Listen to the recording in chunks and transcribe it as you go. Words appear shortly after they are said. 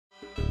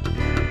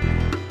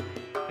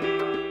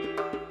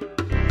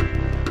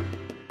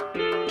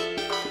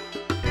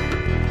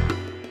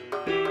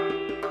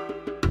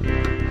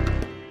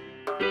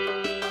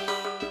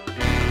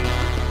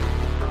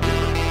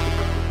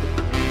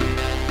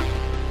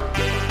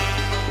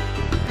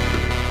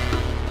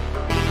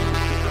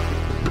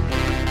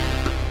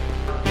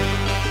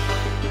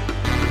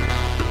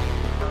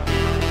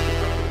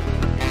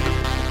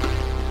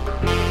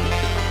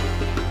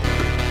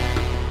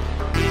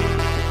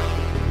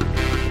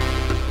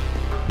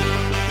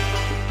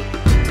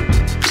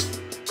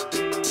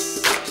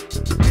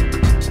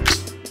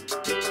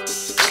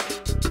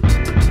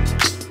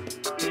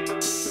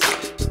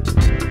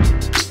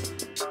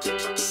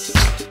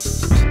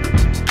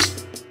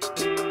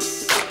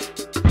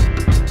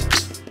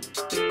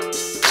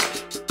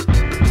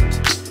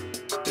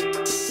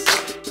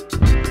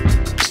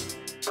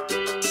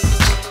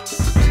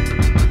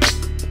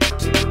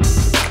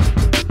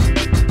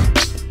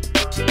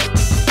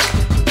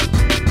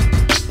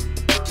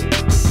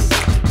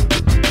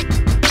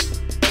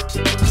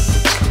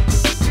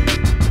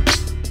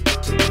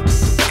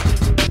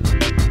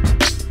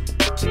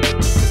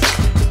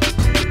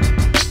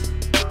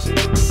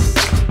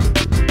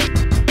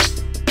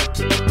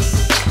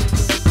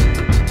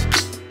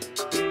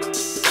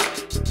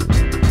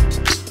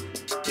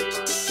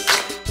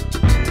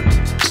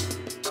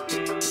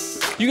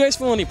you guys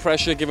feel any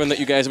pressure given that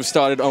you guys have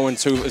started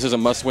 0-2? This is a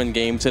must-win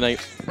game tonight.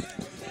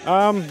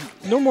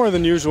 No more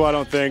than usual, I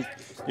don't think.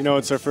 You know,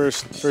 it's our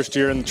first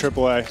year in the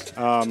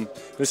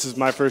AAA. This is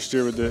my first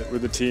year with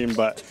the team,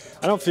 but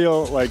I don't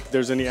feel like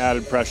there's any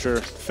added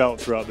pressure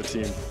felt throughout the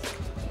team.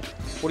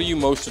 What do you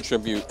most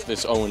attribute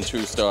this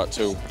 0-2 start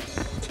to?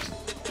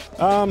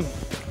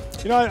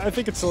 You know, I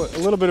think it's a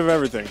little bit of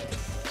everything.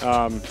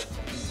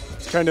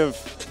 It's kind of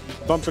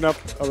bumping up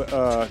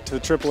to the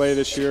AAA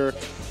this year.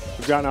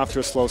 We've gotten off to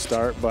a slow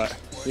start, but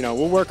you know,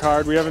 we'll work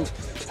hard. We haven't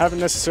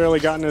necessarily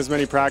gotten as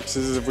many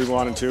practices as we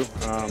wanted to,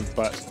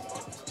 but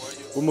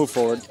we'll move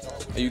forward.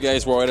 Are you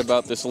guys worried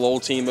about this Lowell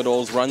team at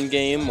all's run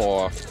game,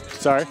 or?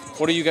 Sorry?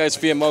 What do you guys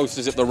fear most?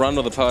 Is it the run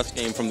or the pass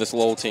game from this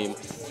Lowell team?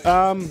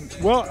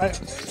 Well,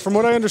 from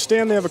what I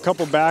understand, they have a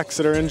couple backs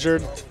that are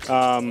injured.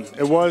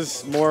 It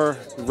was more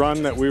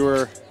run that we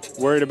were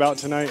worried about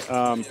tonight,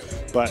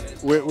 but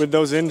with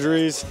those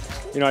injuries,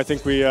 you know, I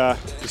think we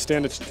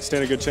stand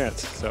a good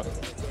chance. So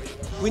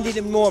we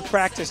needed more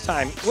practice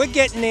time. We're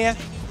getting there.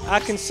 Our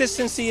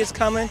consistency is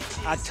coming.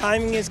 Our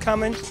timing is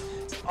coming.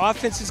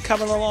 Offense is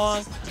coming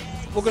along.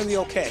 We're going to be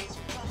okay.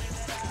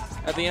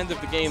 At the end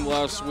of the game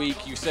last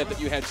week, you said that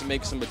you had to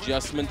make some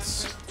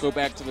adjustments, go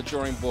back to the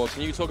drawing board.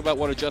 Can you talk about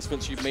what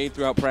adjustments you've made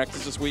throughout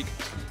practice this week?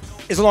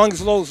 As long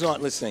as Lowell's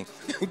not listening.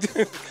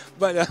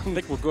 But I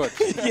think we're good.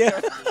 Yeah.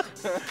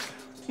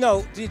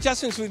 No, the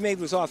adjustments we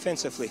made was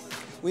offensively.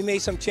 We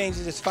made some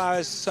changes as far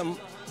as some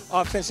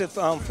offensive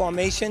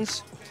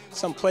formations,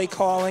 some play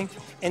calling,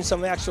 and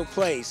some actual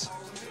plays.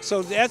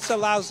 So that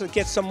allows us to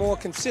get some more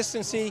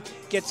consistency,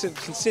 get some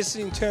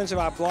consistency in terms of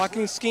our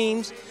blocking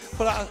schemes,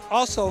 but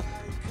also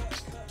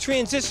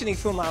transitioning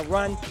from our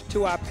run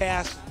to our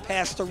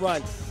pass to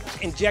run,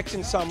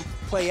 injecting some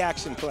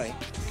play-action play.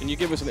 Can you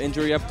give us an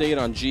injury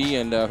update on G,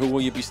 and who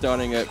will you be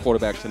starting at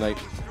quarterback tonight?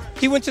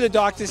 He went to the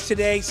doctors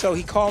today, so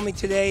he called me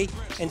today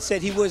and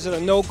said he was a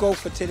no-go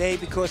for today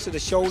because of the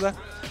shoulder.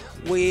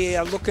 We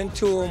are looking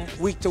to him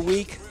week to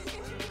week,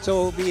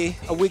 so it'll be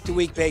a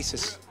week-to-week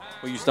basis.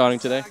 Are you starting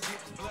today?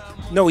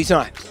 No, he's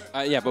not.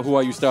 Yeah, but who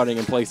are you starting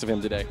in place of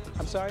him today?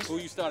 I'm sorry? Who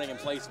are you starting in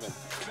place of him?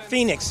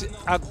 Phoenix,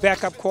 our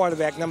backup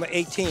quarterback, number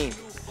 18.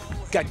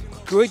 Got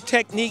good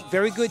technique,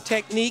 very good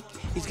technique.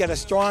 He's got a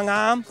strong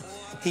arm.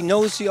 He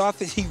knows the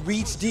offense. He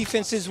reads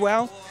defense as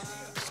well.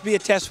 It's be a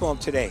test for him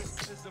today.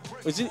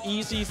 Was it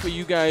easy for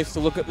you guys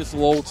to look at this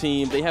Lowell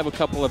team? They have a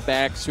couple of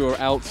backs who are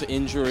out to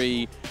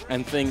injury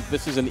and think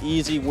this is an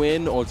easy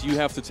win, or do you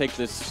have to take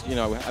this, you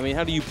know, I mean,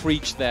 how do you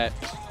preach that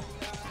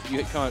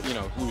you can't, you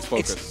know, lose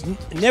focus?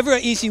 It's never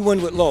an easy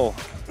win with Lowell.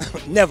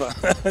 Never.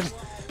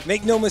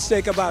 Make no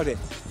mistake about it.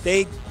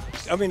 The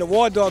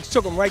War Dogs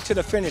took them right to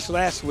the finish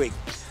last week.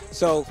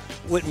 So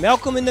with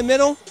Malcolm in the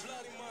middle,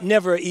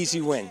 never an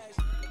easy win.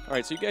 All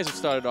right, so you guys have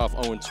started off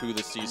 0-2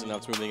 this season. Now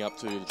it's moving up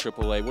to the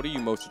AAA. What do you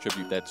most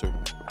attribute that to?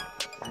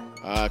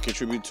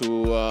 Contribute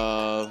to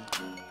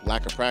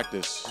lack of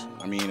practice.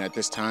 I mean, at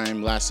this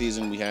time last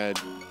season we had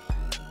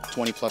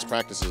 20+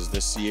 practices.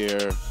 This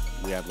year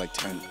we had like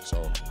 10.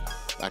 So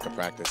lack of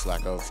practice,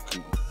 lack of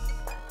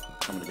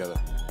coming together.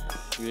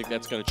 Do you think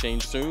that's going to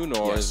change soon,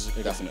 or yes, is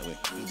it definitely?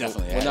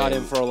 We're not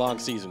in for a long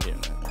season here.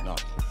 No,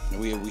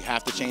 we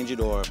have to change it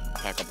or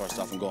pack up our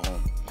stuff and go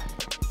home.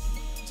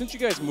 Since you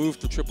guys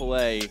moved to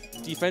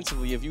AAA,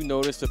 defensively, have you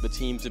noticed that the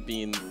teams have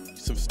been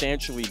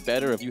substantially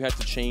better? Have you had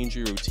to change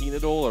your routine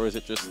at all, or is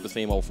it just the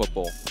same old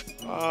football?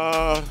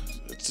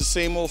 It's the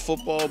same old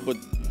football, but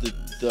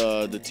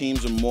the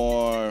teams are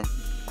more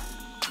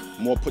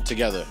put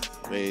together.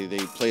 They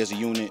play as a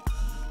unit.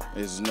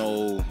 There's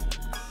no.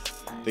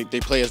 They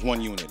play as one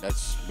unit.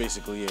 That's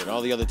basically it.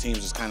 All the other teams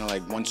is kind of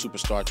like one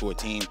superstar to a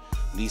team.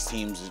 These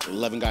teams,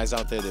 11 guys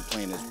out there, they're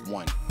playing as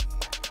one.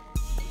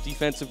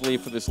 Defensively,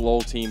 for this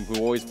Lowell team who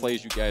always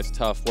plays you guys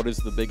tough, what is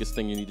the biggest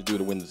thing you need to do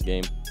to win this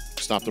game?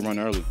 Stop the run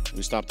early.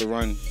 We stop the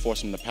run,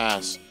 force them to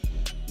pass,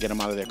 get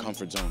them out of their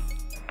comfort zone.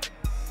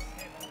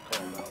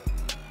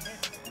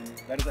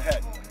 That is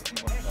ahead.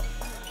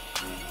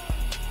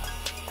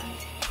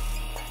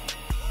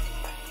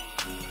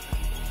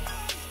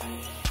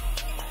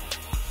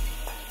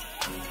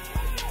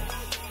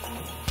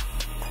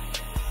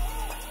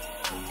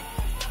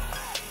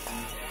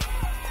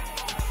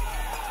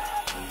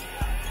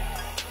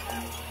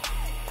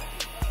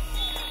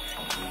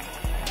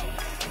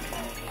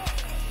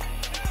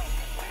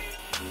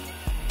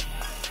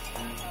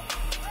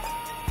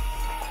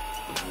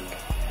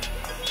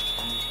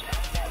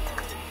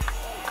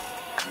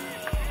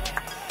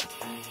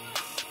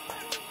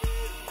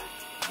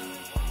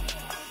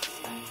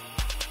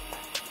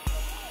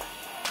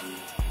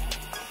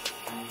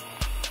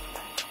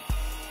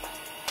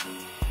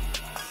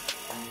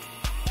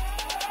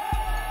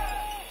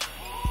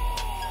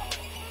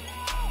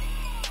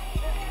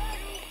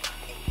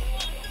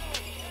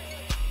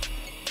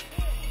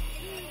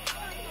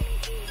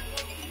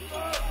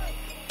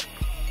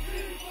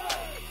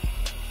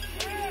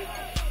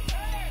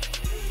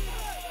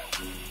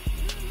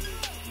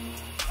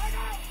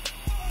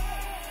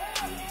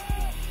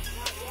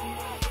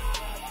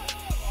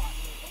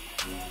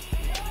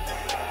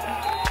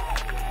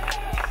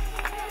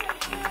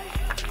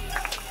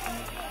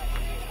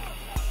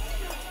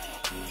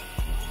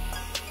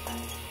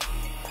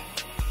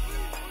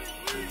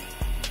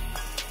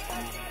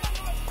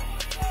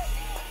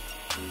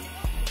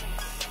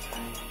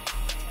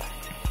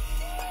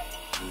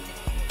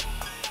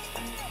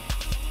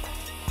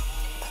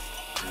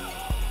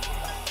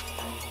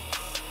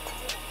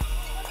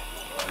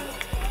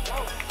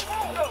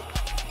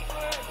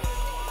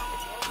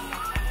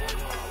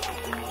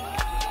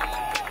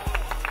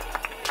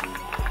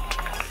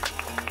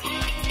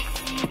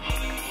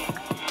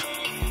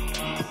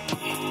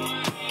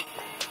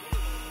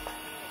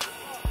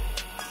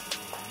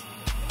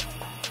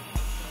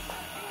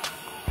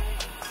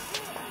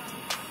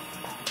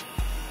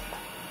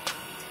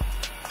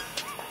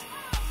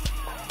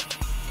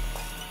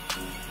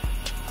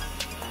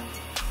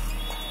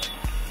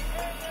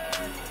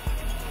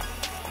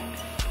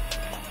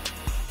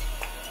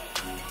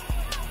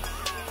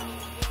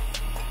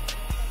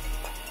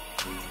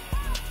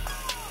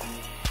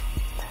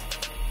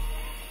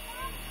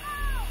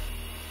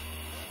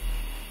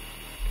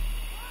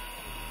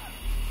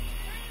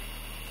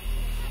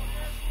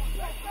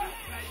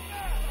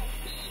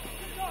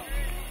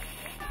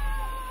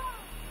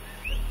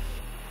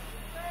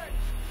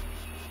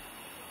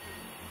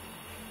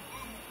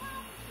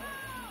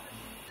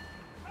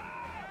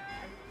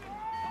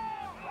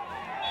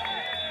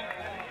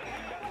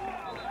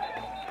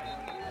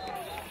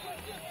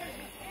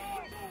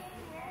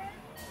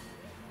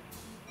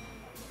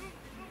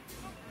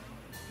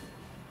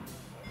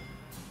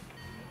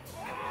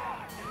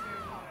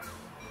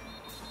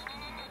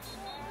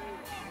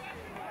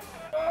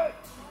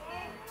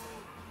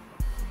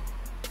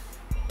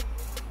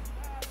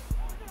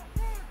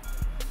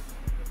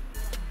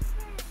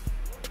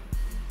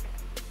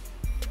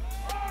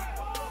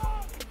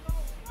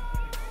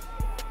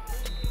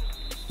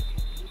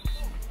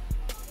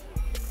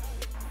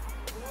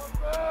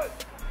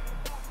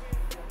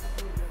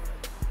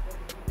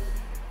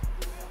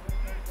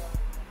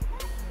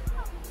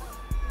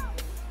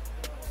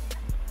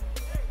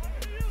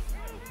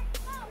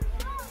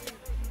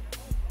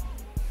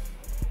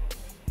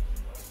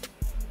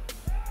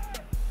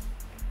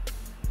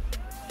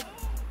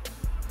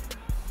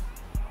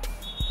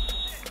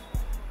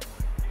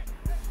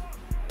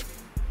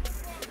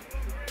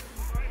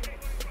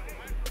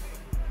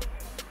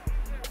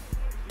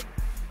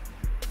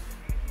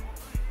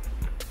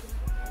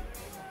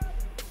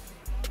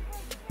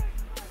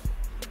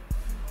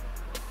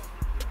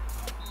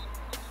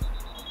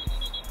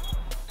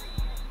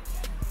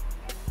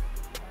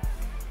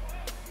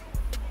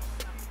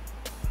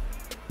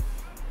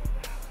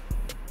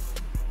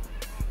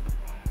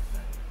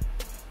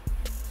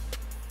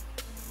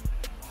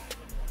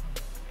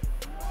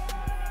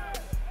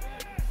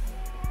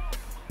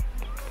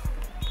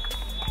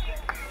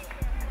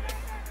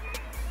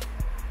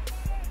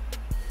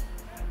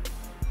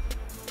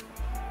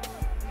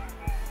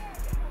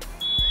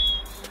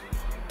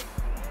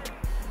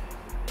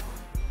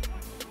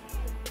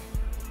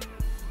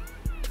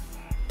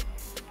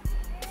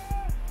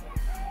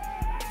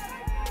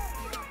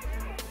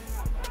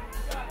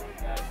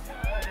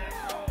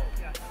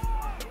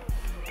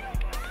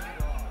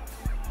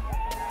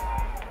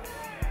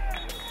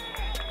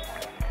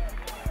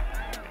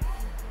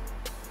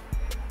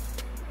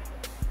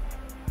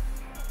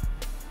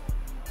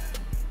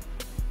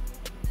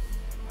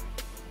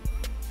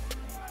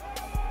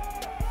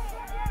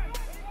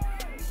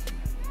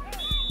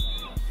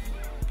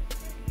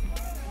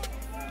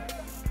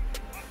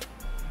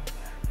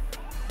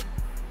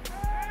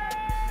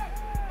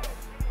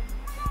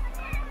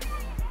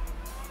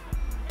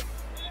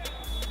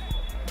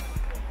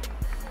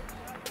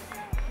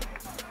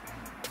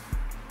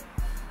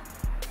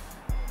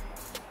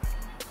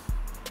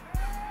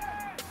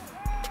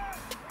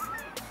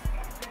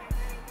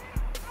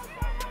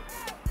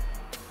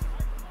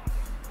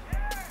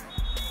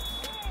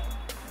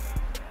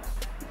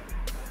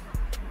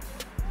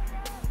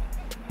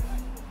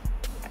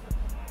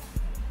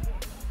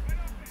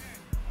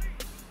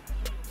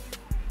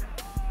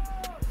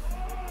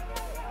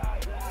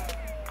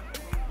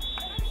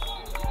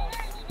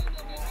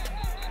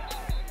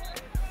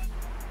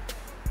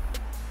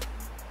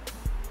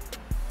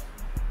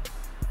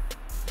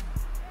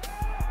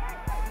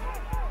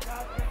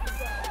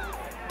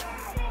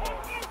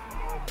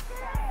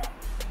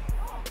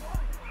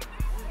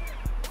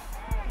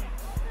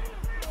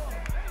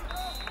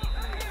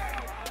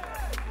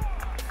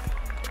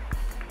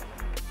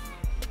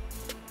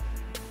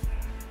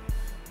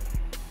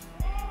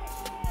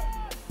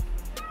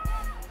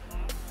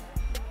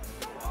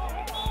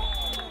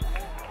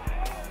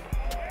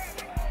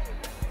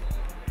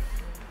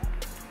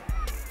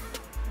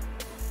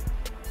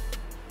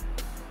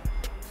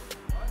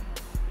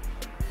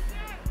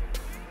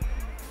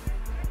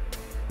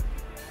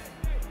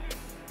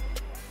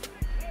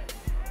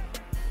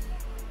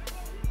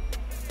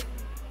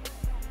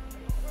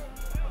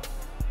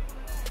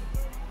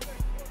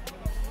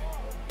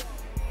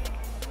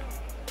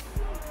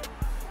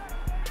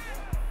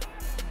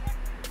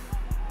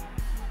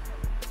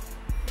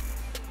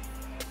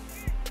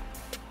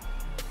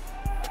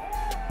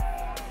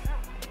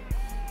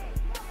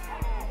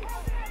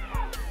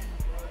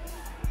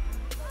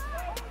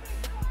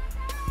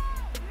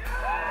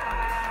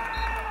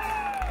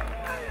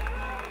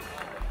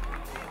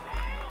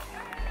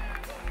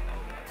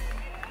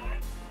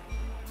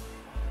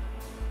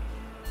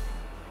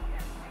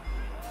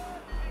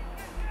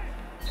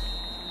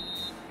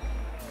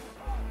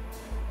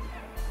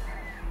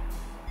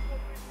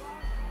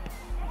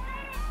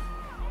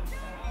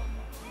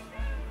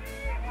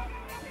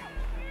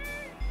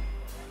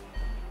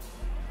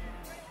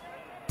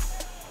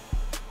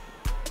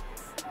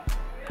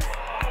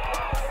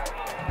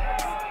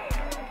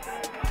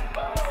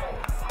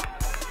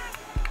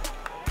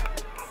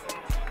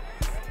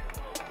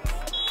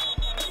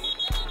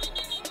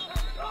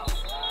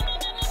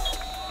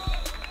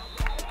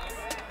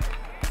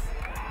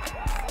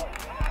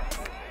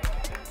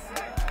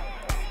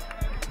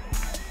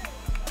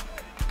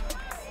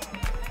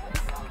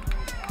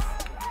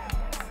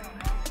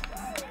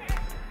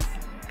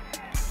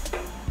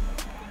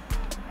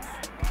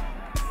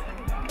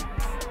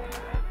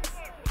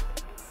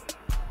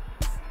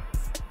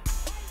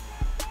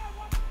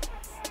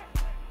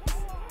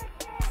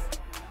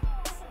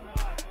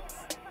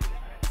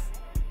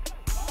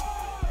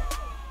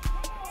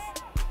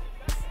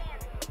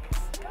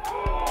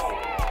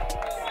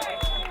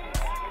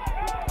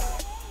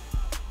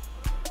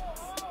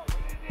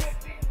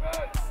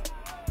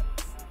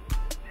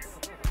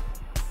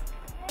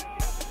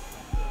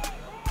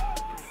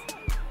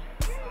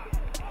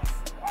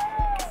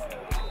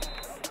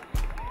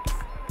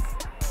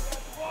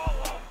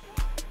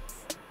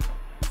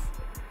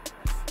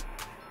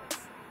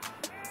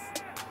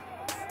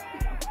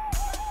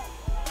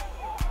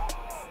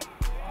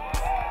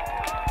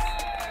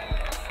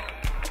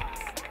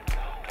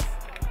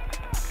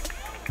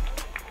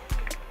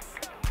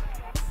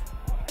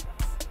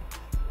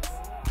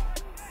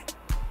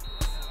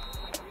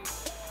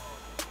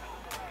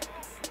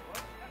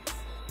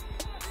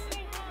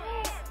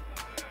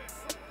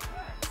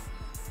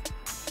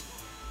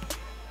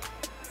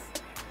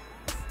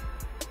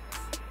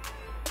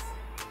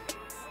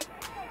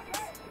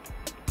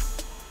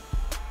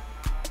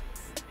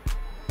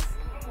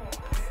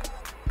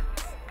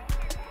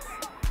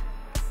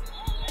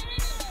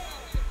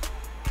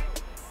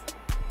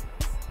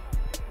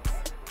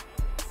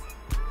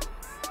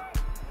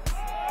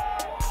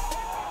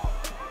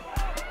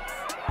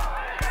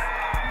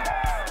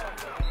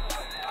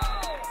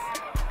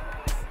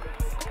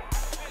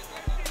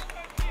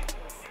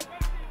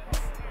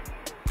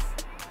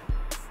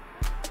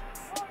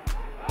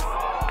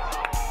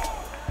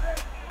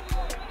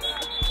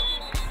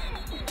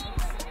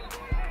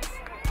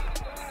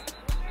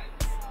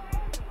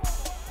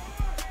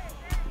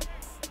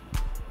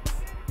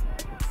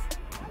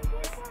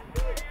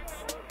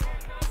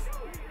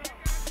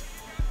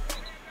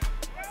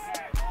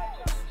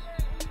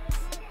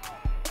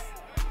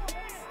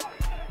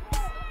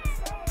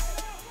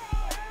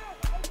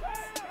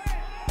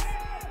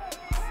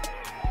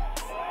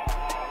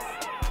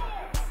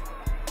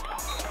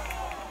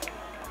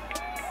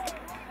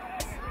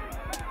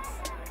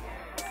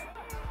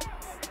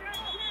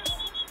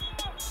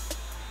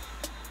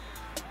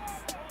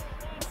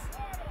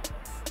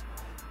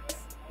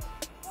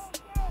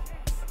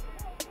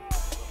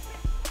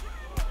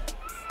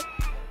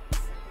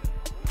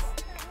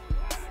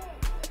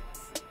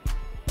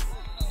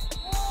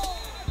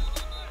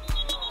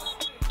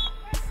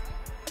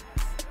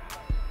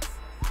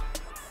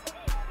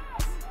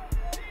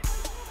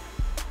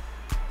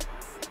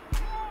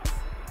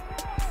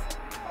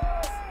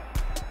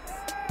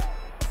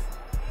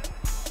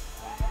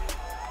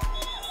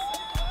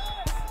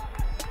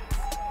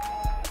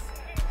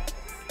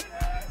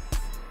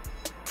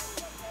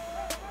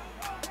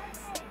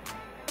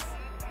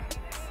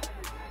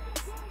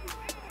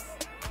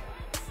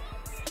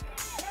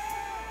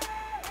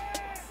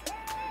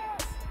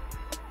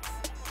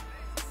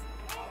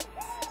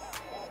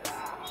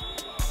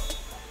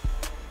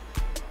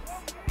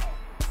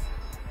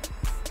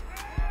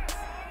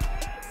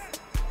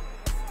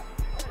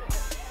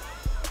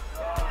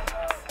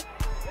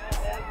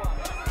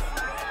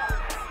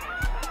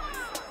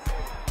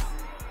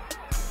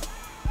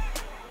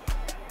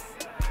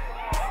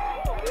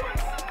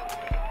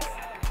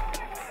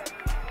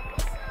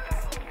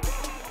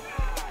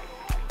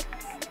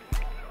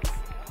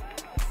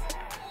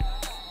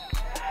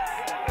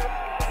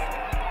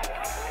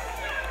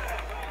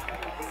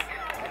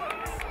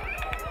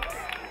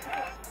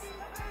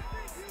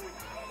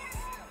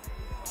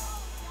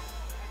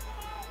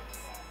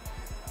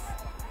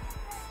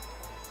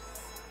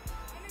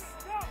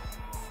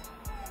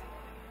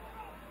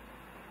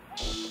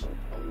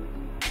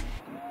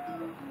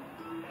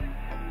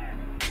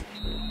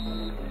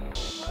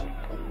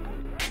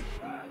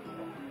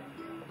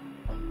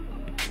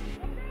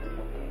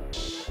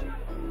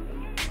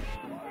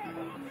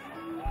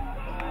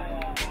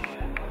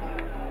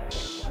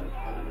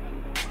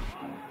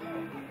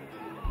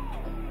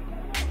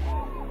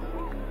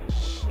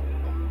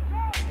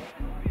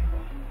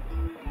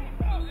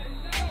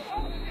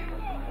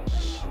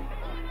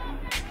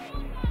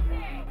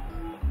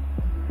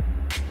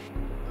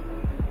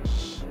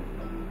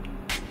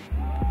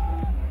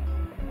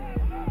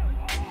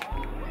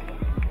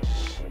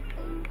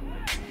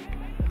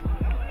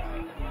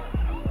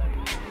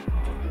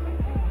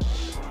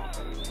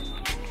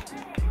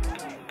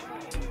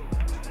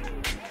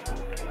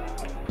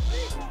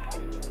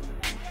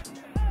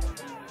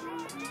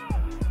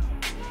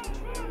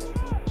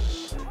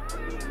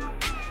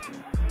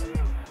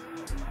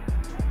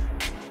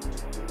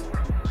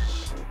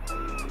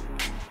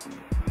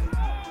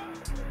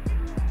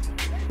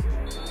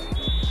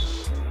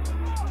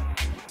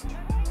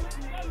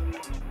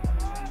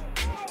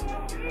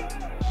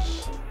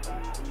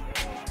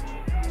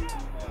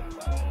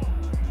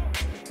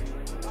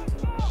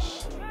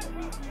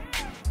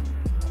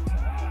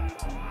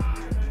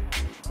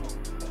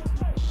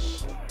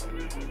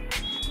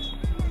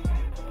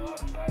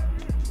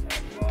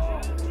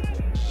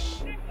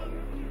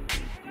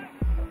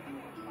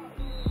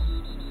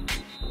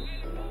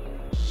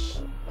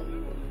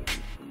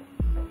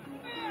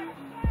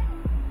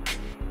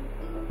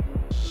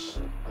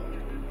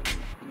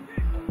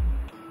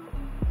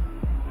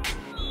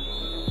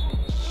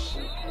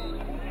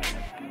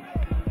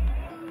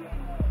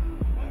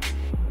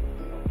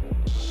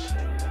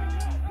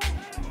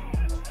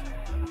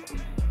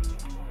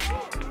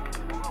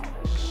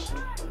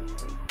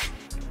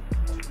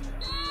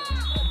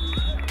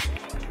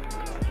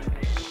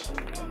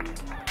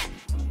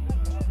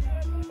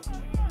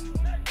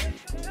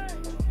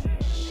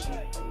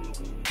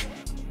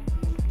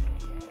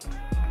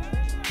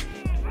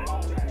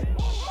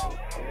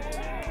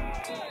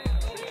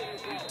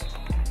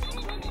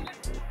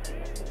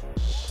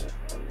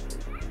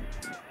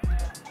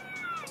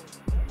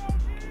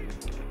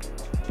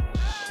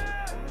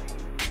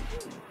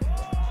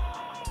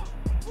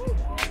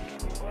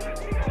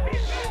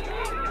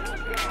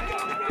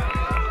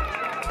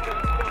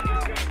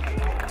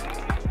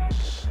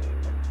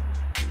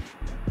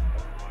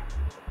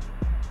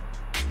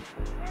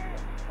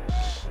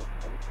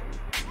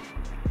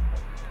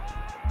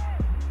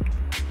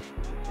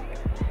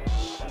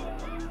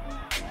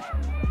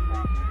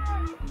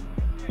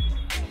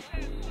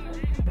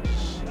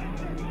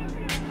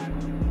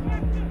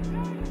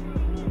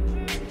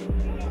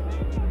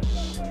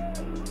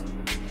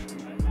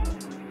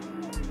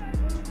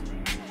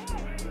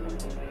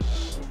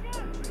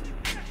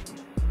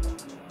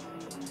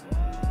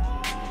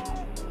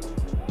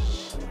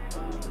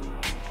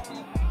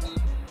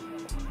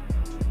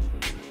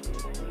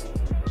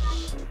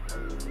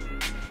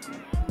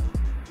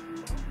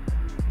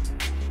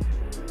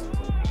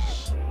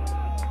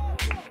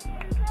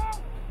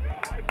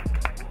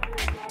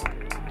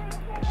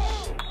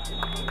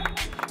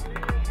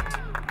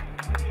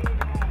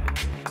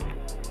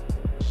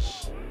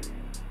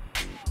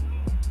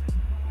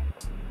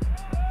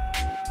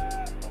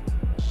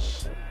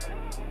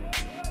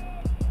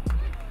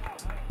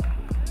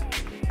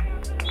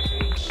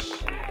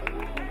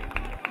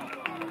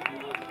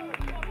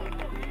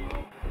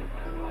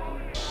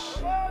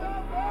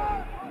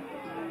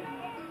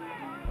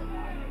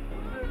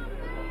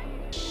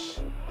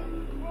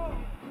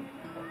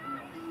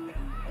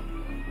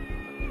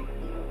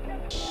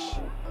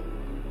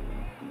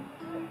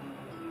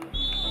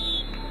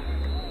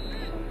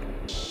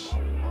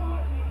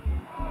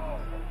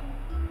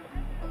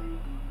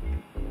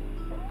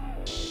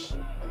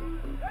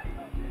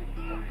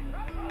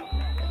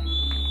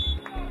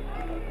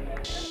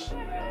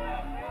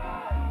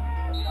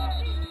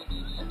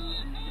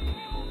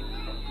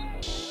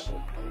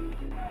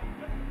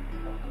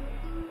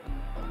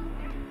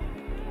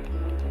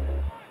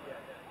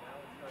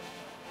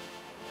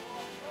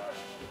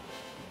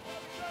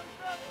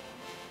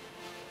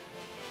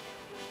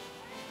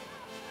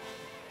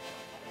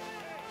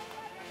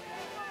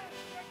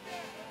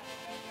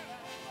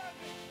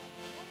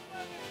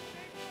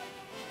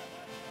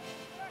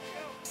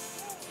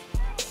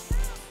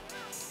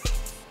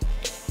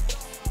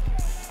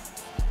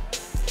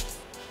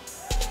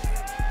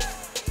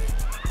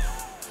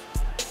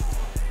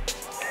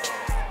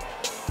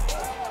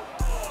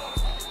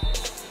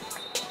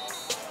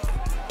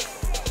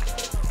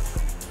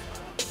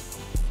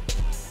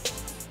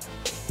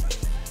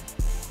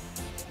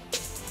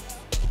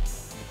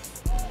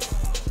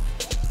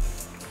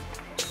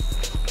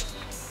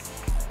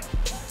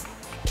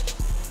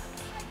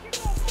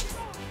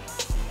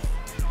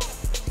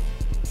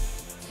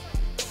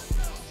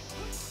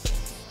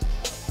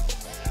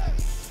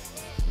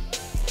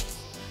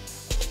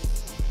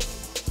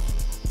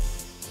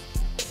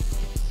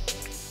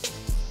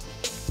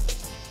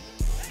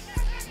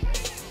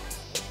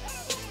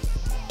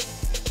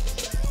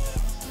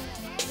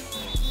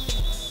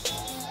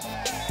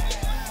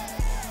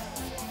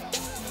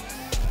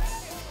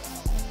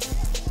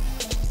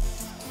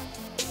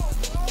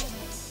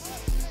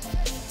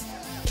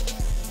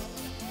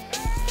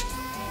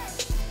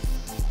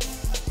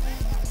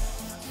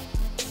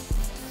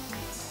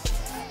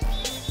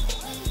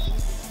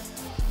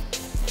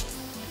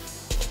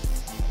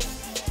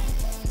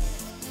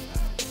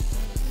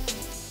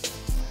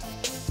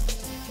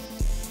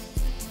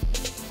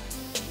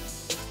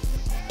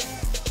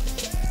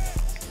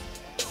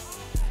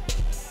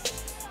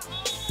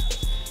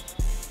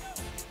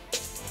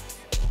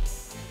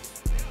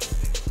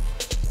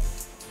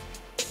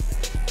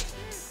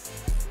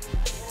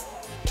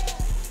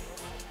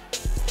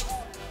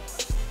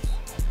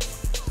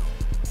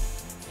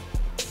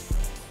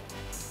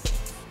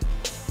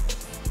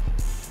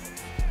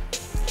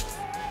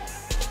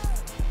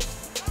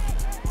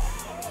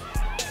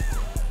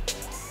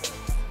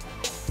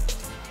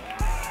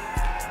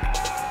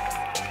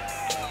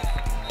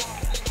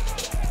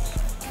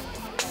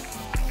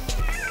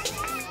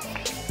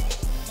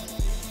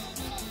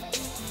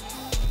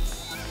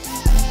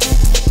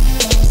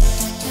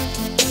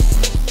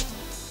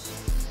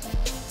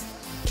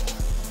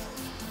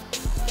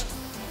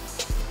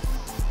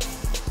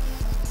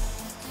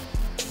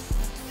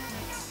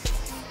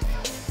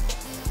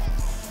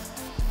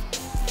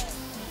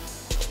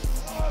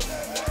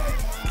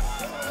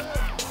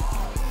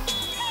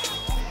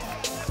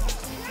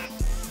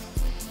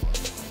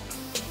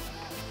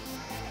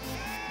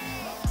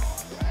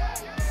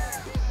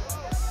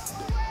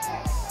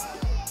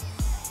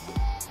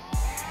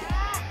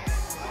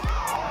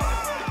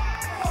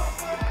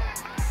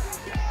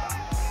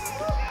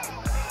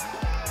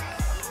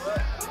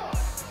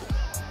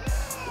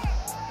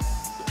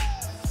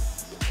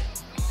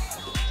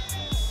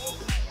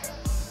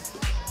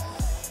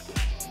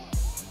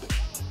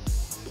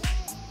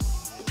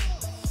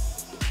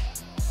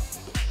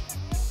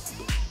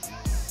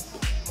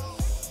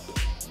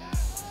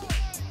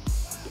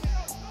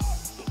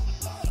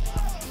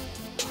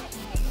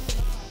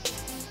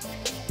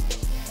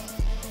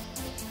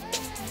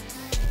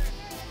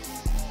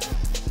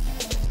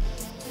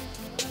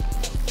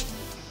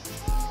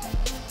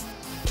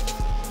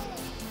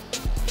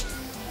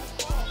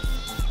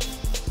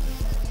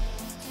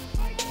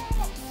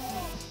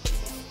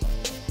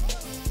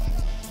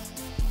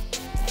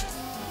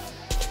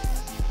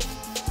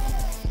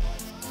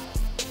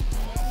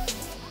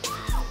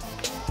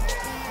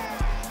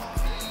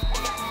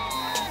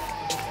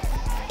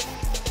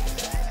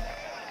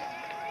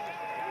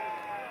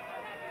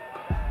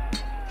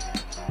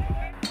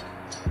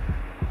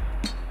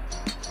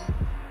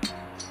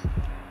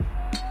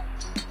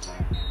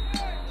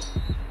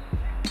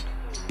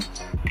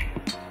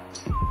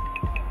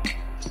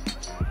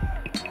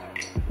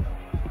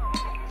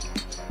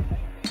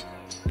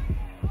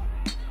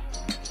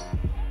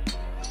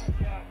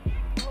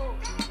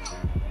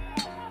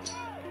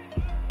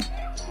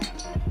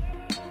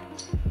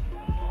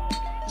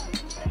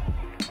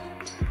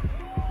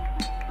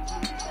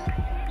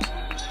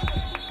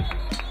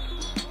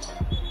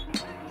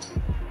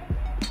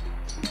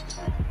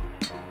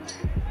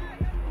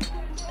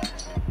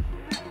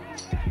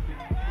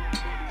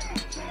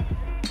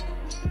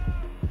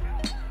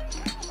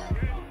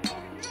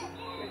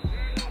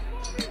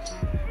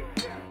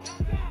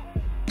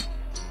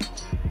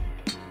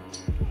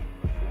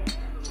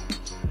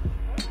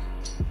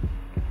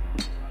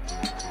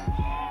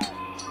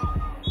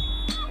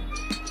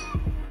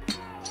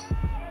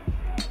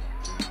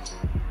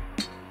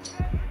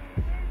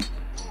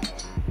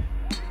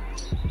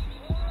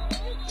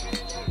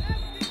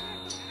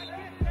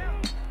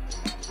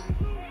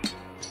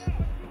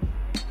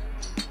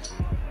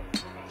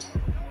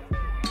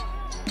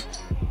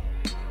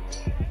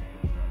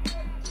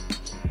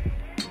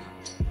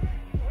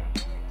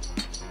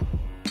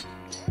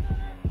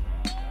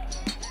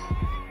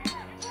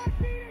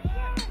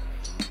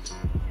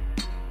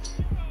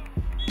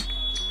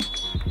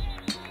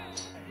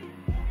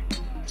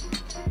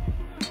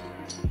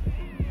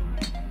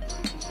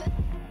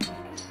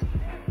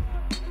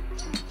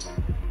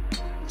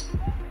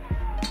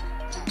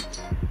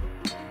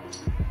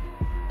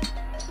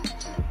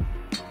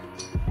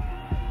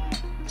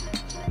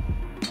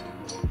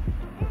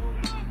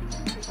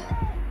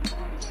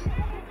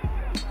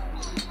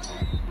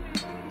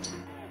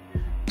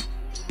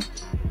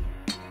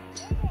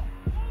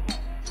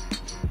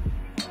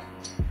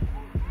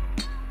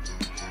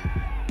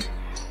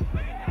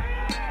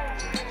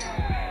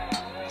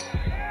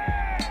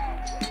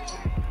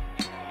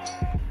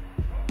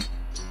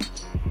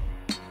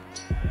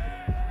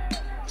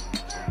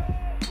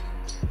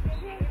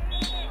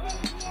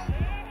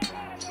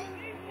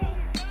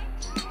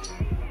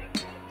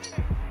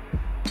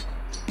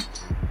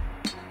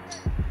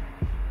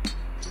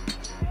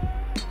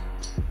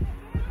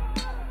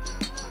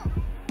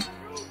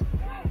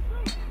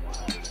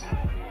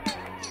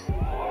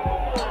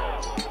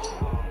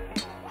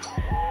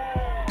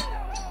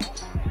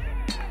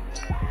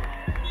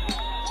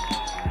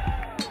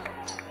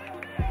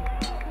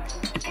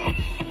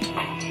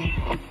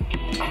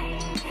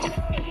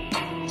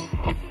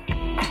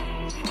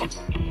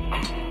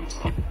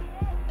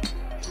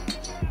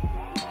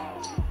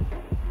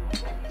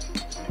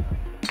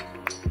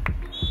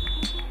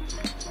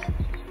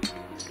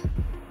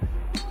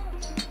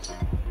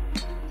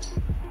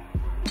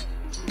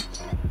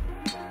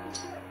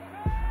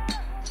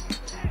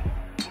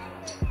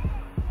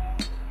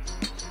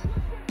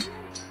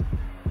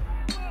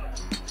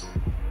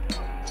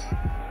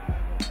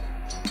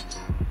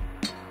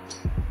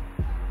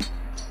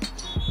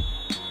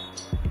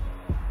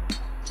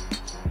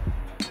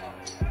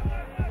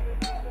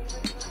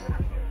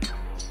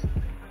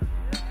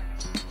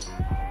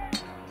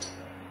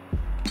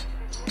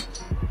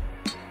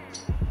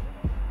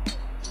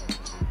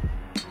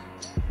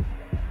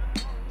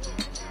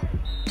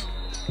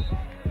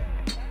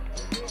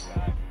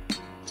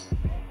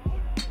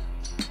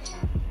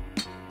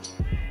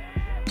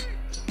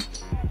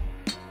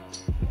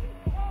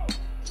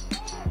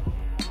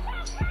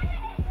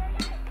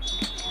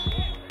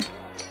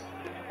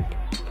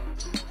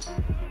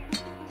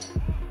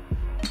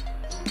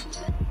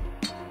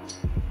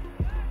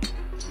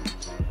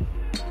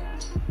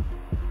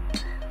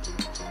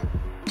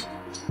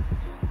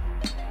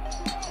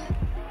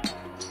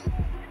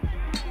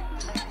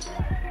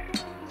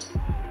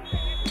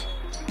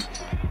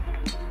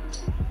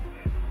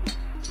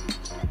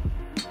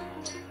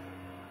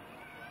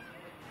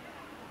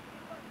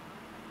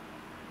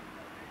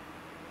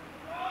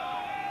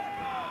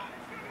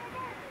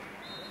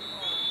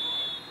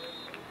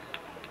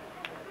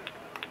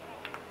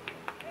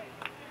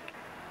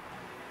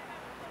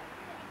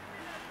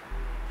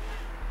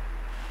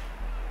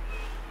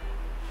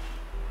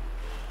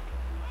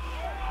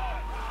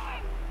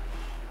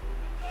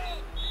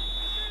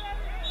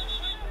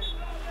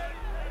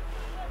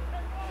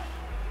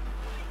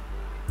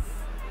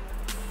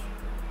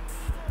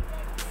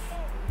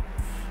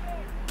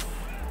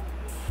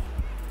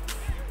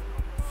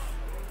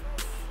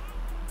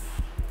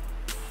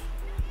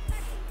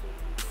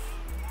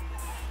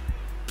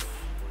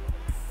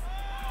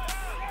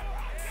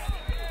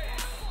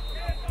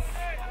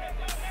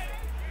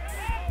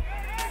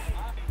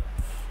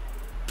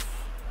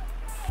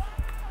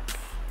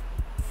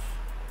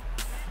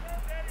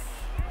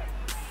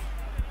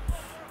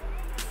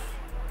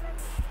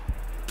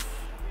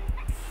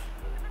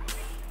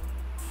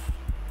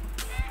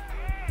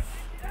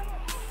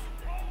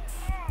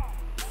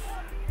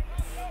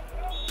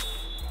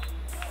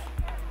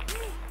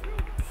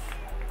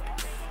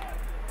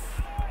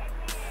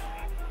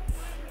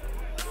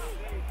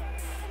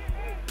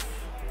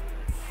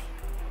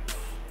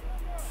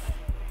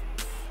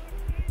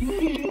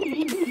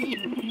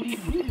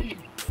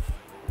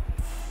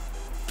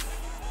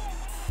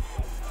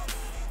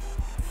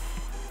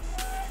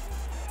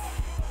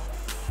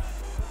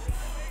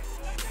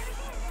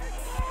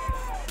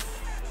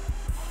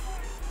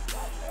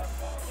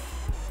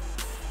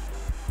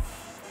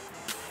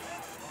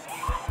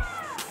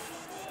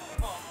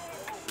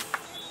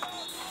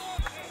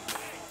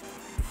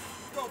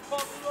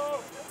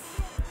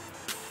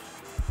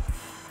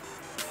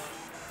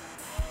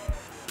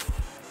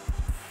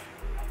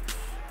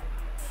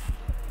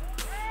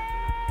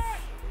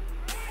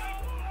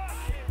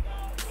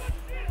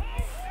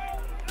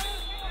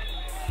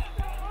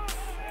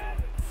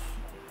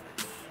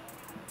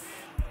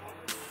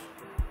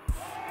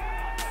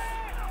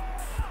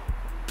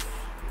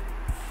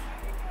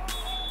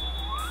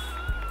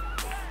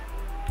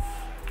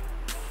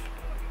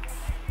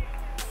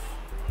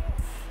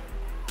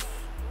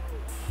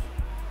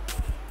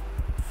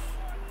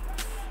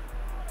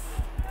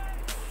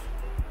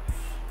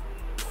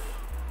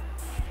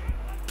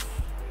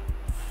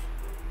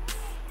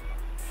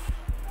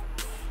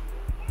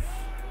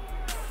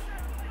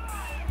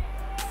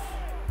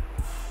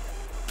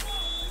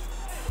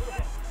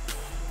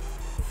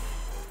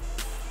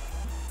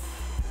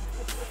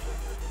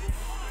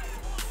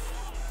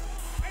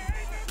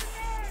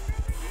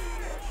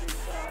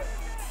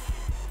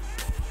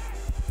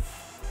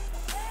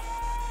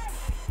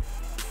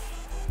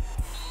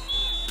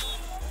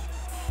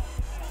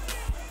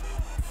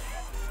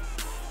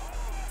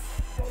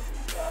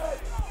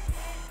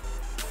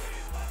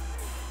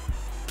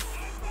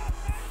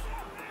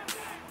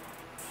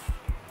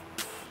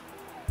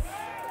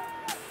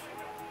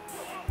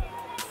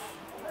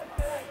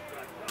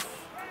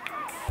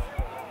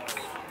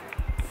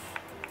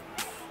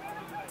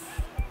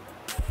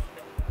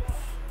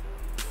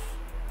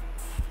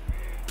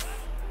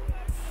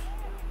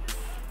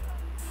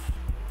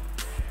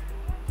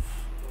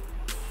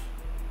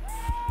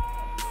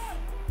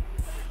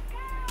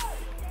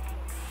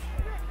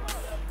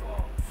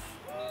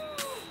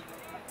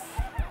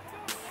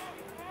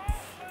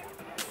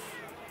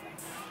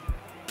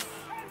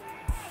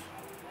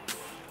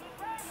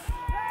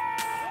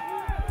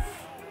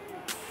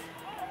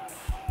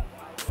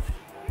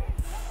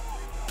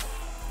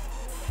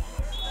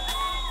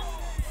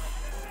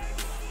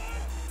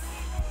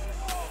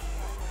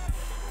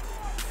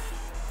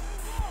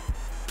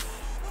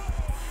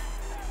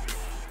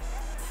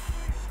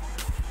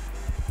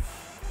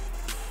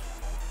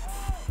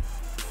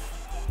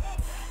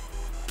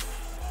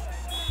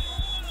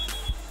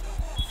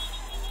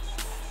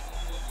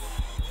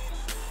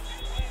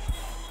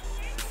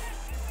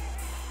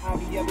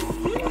 me of it.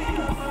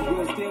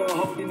 You're still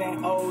holding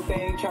that old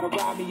thing, try to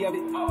rob me of it.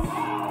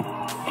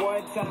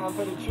 One time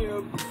for the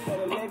trip,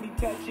 better let me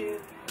touch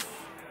it.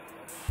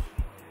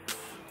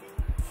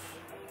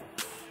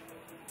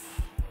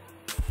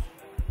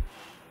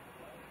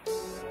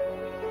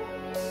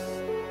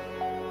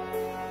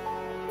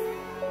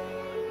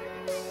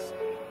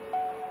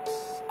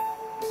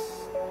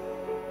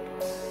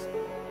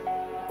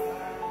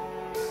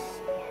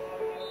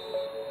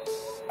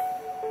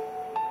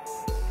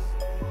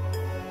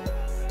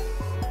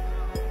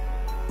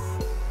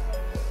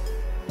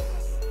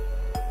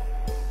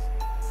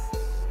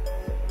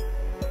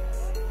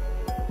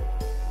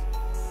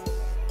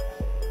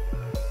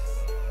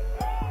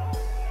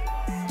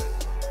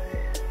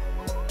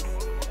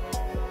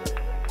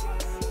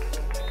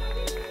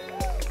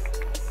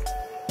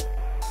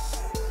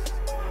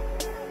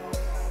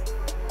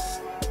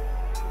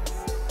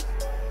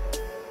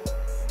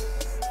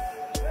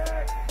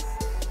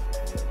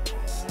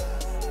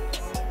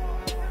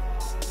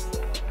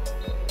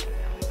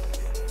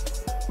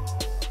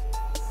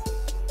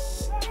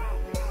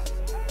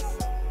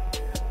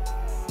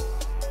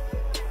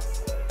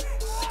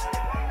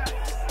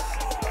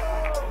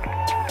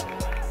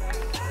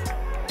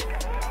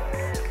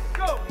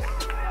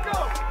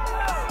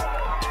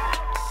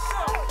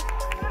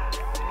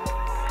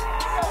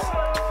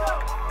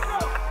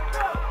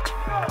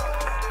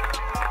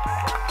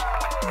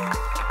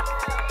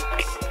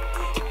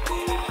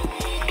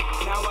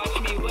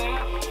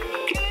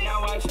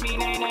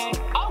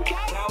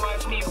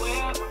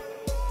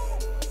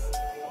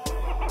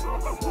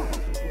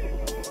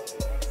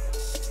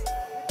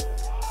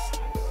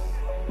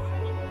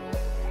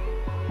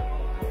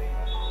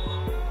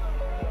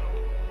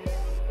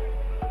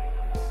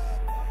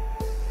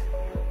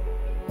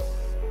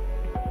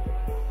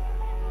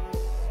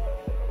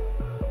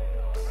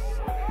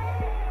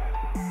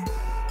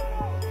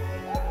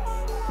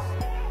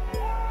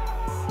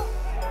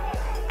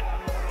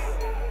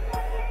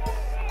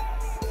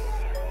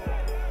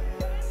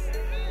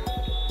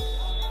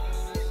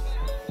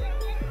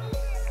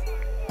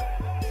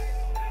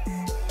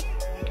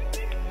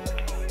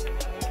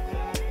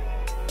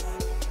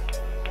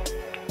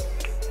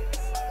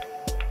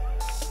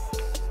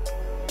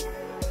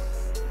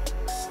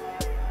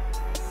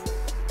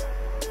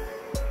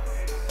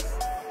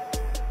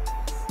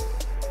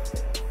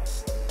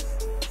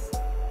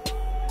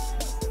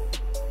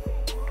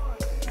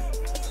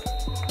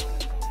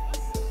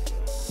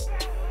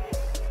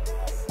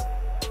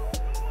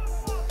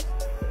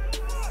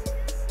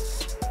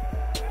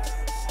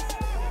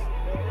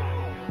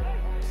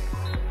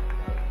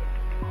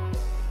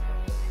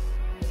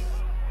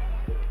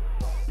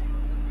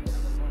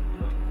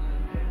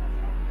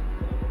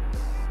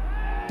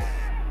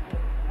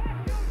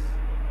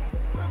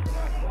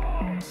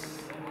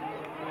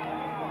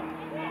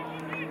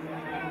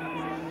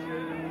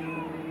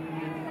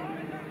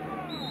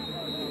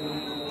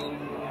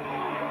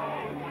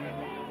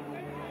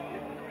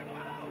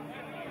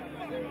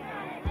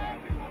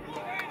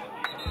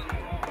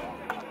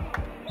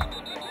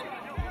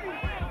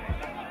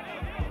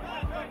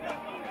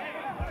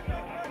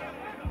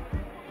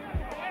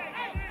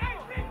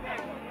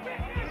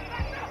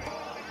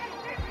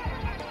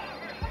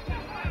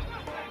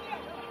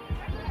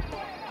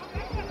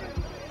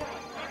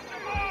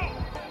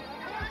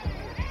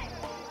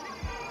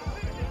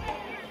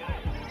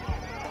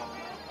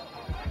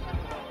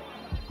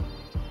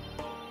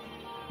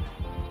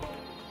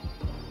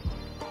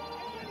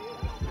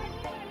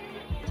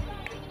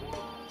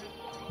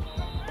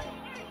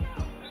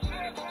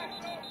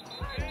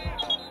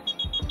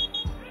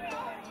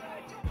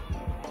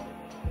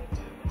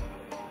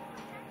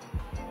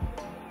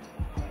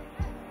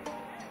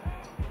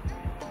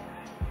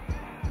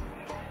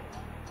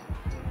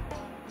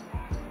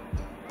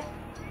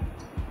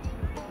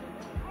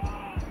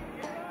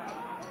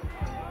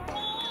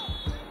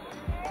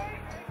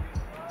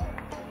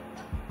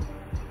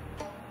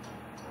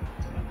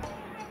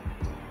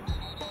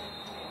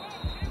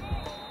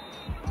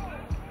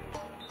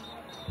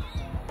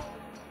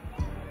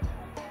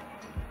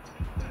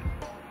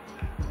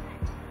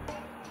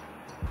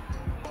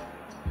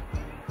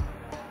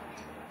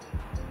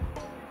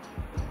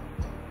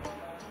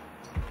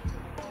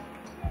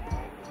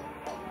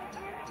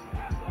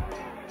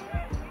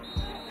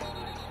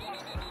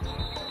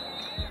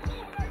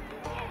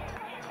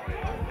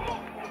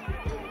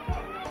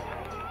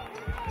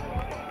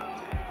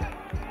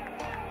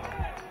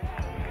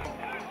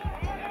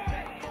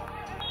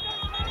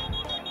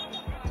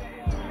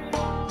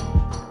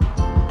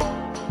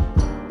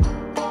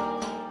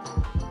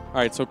 All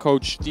right, so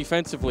Coach,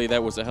 defensively,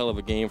 that was a hell of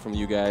a game from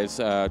you guys.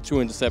 2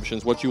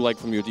 interceptions. What you like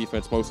from your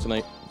defense most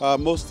tonight?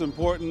 Most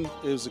important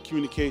is the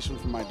communication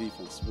from my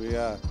defense. We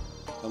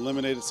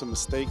eliminated some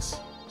mistakes,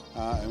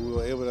 and we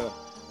were able to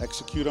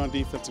execute on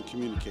defense and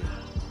communicate.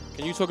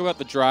 Can you talk about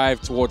the drive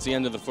towards the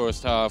end of the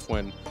first half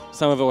when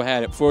Somerville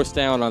had it first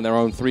down on their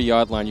own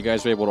 3-yard line? You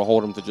guys were able to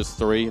hold them to just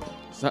 3.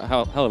 It's a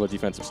hell of a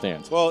defensive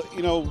stance. Well,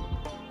 you know,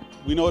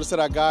 we noticed that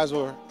our guys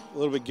were a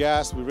little bit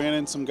gassed. We ran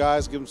in some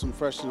guys, give them some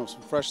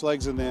fresh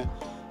legs in there,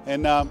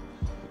 and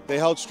they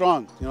held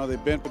strong. You know, they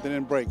bent, but they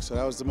didn't break, so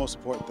that was the most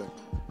important thing.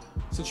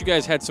 Since you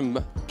guys had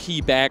some key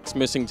backs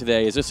missing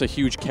today, is this a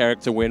huge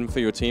character win for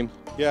your team?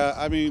 Yeah,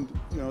 I mean,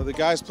 you know, the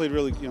guys played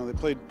really, you know, they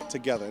played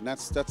together, and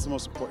that's the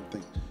most important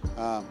thing.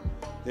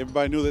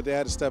 Everybody knew that they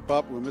had to step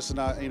up. We're missing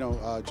out, you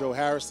know, Joe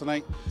Harris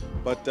tonight,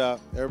 but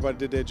everybody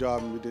did their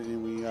job,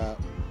 and we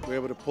were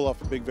able to pull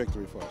off a big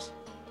victory for us.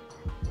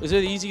 Is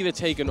it easy to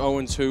take an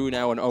 0-2,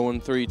 now an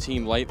 0-3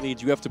 team lightly?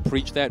 Do you have to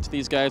preach that to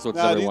these guys, or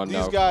does everyone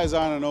know? These guys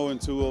aren't an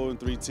 0-2,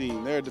 0-3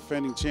 team. They're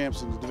defending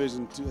champs in the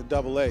Division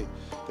AA.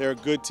 They're a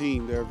good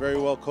team. They're a very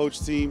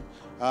well-coached team.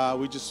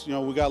 We just, you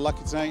know, we got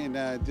lucky tonight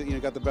and you know,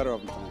 got the better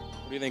of them tonight.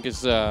 What do you think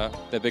is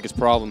their biggest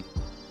problem?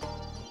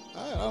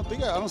 I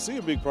don't see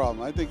a big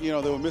problem. I think, you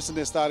know, they were missing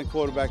their starting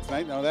quarterback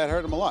tonight. Now that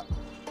hurt them a lot.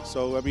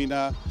 So I mean,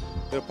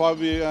 there'll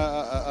probably be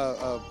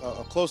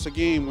a closer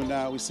game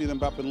when we see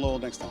them up in Lowell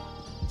next time.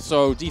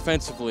 So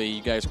defensively,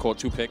 you guys caught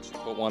 2 picks, you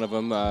caught 1 of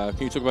them.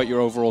 Can you talk about your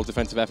overall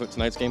defensive effort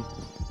tonight's game?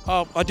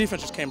 Our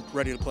defense just came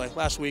ready to play.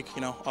 Last week,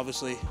 you know,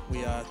 obviously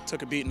we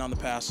took a beating on the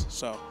pass,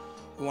 so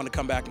we wanted to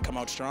come back and come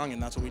out strong,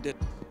 and that's what we did.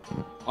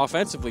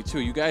 Offensively,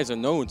 too, you guys are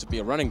known to be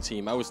a running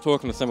team. I was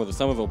talking to some of the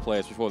Somerville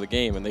players before the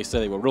game, and they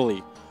said they were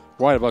really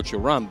worried about your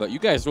run, but you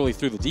guys really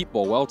threw the deep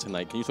ball well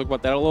tonight. Can you talk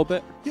about that a little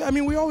bit? Yeah, I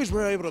mean, we always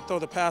were able to throw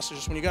the passes.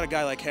 Just when you got a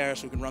guy like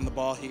Harris who can run the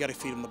ball, you got to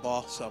feed him the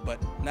ball. So, but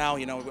now,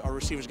 you know, our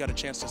receivers got a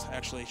chance to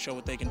actually show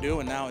what they can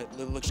do, and now it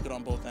looks good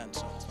on both ends,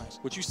 so it's nice.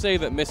 Would you say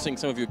that missing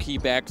some of your key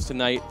backs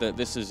tonight, that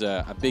this is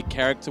a big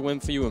character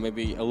win for you and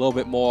maybe a little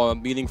bit more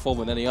meaningful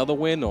than any other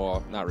win,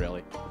 or not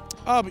really?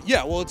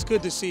 Yeah, well, it's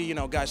good to see, you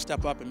know, guys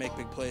step up and make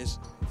big plays,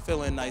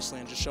 fill in nicely,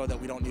 and just show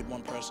that we don't need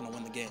one person to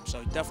win the game.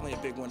 So definitely a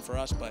big win for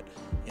us, but,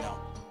 you know,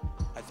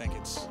 I think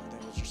it's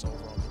just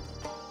overall.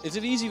 Is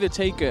it easy to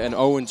take an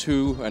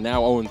 0-2, a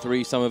now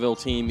 0-3 Somerville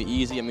team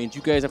easy? I mean, do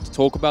you guys have to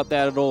talk about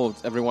that at all?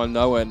 Does everyone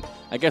know? And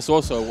I guess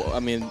also,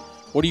 I mean,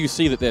 what do you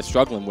see that they're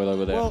struggling with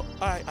over there? Well,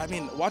 I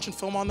mean, watching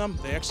film on them,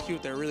 they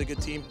execute. They're a really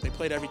good team. They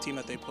played every team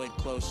that they played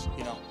close.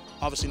 You know,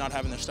 obviously not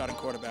having their starting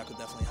quarterback would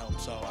definitely help.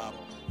 So,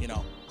 you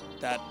know,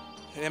 that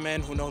him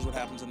in, who knows what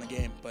happens in the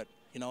game. But,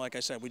 you know, like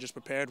I said, we just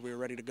prepared, we were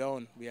ready to go,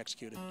 and we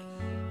executed.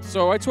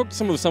 So I talked to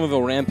some of the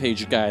Somerville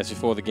Rampage guys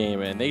before the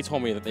game, and they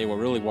told me that they were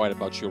really worried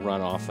about your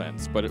run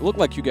offense. But it looked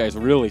like you guys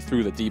really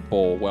threw the deep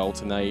ball well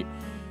tonight.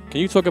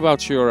 Can you talk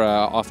about your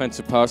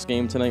offensive pass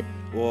game tonight?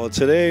 Well,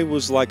 today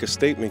was like a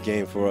statement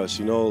game for us,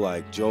 you know,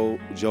 like Joe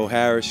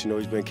Harris, you know,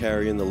 he's been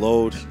carrying the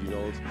load, you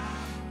know,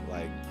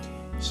 like,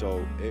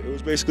 so it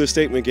was basically a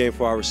statement game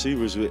for our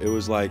receivers. It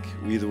was like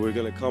either we're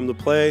going to come to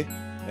play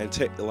and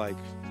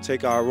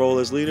take our role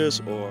as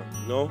leaders, or,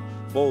 you know,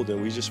 fold,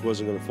 and we just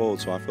wasn't going to fold,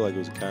 so I feel like it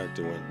was a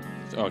character win.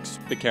 Oh, it's a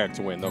big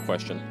character win, no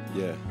question.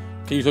 Yeah.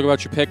 Can you talk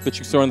about your pick that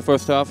you saw in the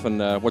first half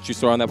and what you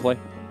saw on that play?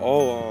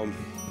 Oh,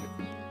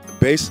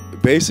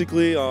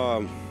 basically,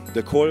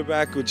 the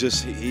quarterback would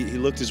just, he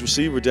looked his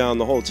receiver down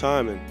the whole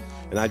time,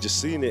 and I just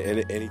seen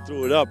it, and he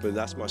threw it up, and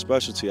that's my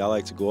specialty. I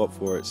like to go up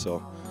for it,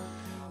 so,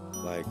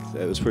 like,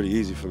 it was pretty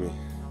easy for me.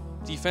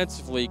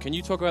 Defensively, can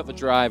you talk about the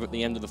drive at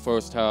the end of the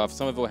first half?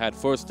 Somerville had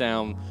first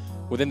down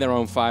within their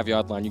own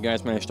 5-yard line. You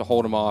guys managed to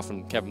hold them off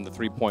and kept them to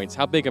 3 points.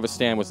 How big of a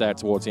stand was that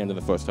towards the end of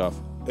the first half?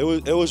 It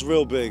was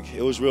real big.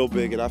 It was real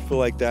big, and I feel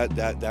like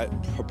that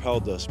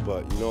propelled us.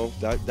 But you know,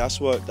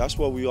 that's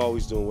what we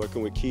always do.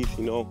 Working with Keith,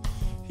 you know,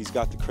 he's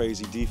got the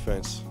crazy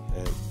defense,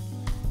 and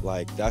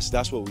like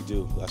that's what we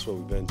do. That's what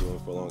we've been doing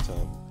for a long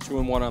time.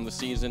 2-1 on the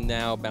season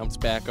now. Bounce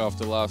back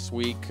after last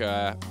week.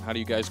 How do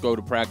you guys go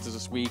to practice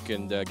this week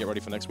and get ready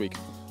for next week?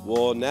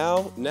 Well,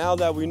 now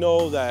that we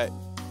know that,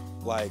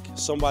 like,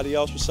 somebody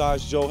else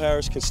besides Joe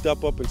Harris can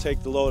step up and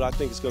take the load, I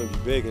think it's going to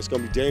be big. It's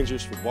going to be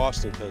dangerous for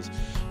Boston because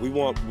we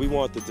want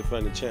the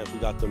defending champs. We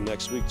got them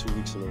next week, 2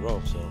 weeks in a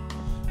row. So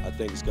I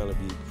think it's going to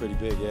be pretty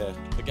big, yeah.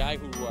 The guy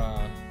who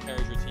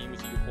carries your team,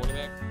 is he your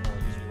quarterback or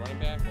is he your running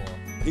back?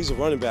 Or? He's a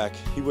running back.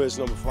 He wears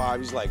number 5.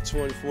 He's like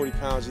 240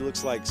 pounds. He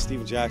looks like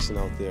Steven Jackson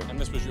out there. And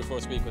this was your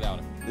first week without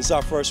him? This is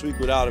our first week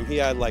without him. He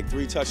had like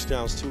 3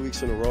 touchdowns 2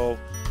 weeks in a row.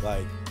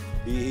 Like,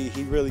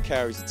 he really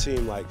carries the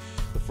team. Like,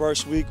 the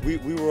first week, we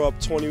were up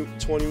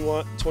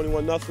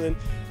 21-0.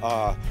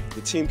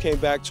 The team came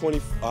back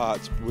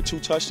with 2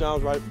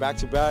 touchdowns right back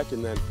to back,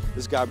 and then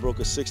this guy broke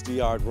a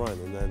 60-yard run.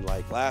 And then,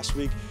 like, last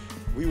week,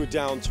 we were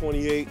down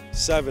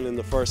 28-7 in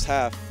the first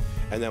half,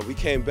 And then we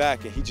came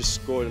back, and he just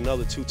scored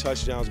another 2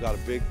 touchdowns, got a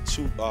big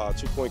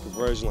two-point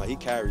conversion. Like, he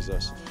carries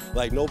us.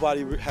 Like,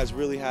 nobody has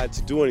really had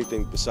to do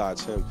anything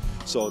besides him.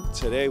 So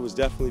today was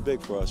definitely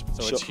big for us.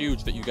 So it's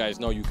huge that you guys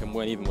know you can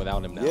win even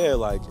without him now. Yeah,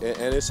 like,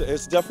 and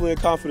it's definitely a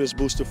confidence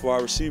booster for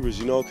our receivers,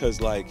 you know, because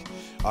like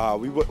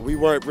we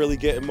weren't really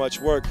getting much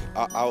work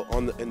out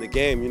in the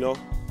game, you know.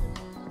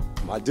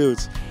 My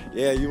dudes,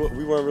 yeah,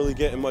 we weren't really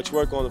getting much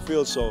work on the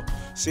field. So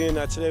seeing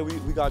that today,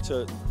 we got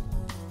to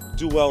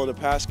do well in the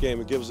pass game.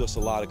 It gives us a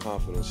lot of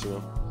confidence, you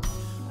know.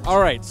 All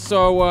right,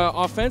 so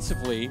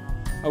offensively,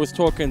 I was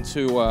talking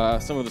to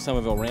some of the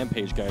Somerville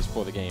Rampage guys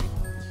before the game,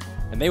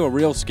 and they were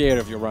real scared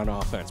of your run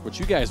offense, but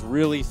you guys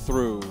really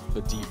threw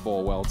the deep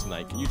ball well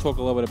tonight. Can you talk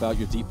a little bit about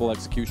your deep ball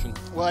execution?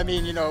 Well, I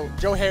mean, you know,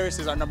 Joe Harris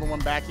is our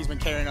 #1 back. He's been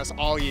carrying us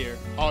all year.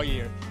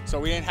 So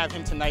we didn't have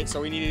him tonight,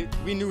 so we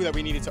knew that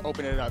we needed to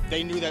open it up.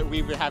 They knew that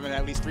we were having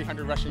at least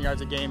 300 rushing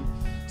yards a game.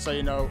 So,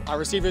 you know, our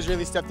receivers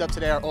really stepped up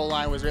today. Our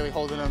O-line was really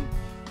holding them.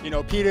 You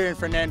know, Peter and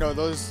Fernando,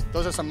 those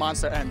are some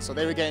monster ends, so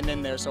they were getting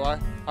in there. So our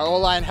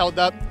O-line held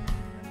up.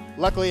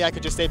 Luckily, I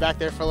could just stay back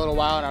there for a little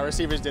while, and our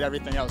receivers did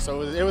everything else.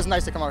 So it was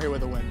nice to come out here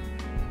with a win.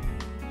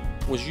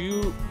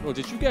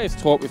 Did you guys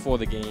talk before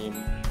the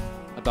game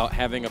about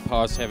having a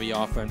pass-heavy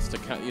offense to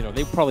kind of, you know,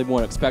 they probably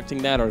weren't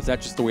expecting that, or is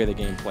that just the way the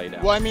game played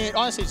out? Well, I mean,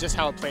 honestly, it's just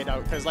how it played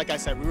out, because like I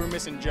said, we were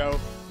missing Joe.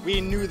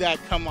 We knew that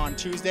come on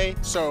Tuesday,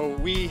 so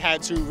we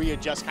had to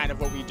readjust kind of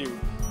what we do.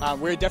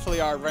 We're definitely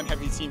our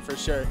run-heavy team for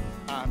sure.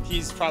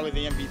 He's probably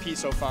the MVP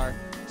so far.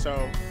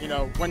 So, you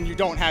know, when you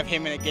don't have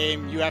him in a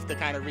game, you have to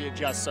kind of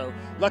readjust. So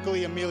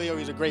luckily, Emilio,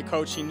 he's a great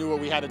coach. He knew what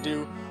we had to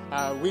do.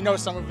 We know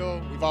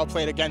Somerville. We've all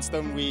played against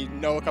them. We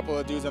know a couple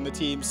of dudes on the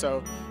team.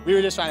 So we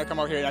were just trying to come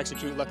out here and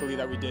execute. Luckily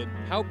that we did.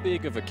 How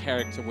big of a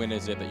character win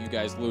is it that you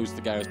guys lose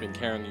the guy who's been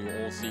carrying you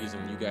all season?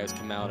 You guys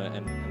come out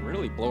and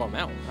really blow him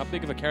out. How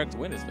big of a character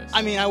win is this?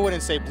 I mean, I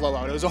wouldn't say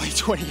blowout. It was only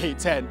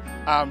 28-10.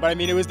 But I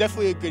mean, it was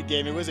definitely a good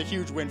game. It was a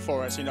huge win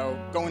for us. You know,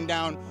 going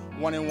down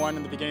 1-1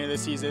 in the beginning of the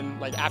season,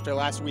 like after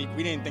last week,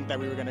 we didn't think that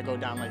we were going to go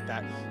down like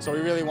that. So we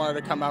really wanted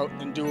to come out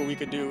and do what we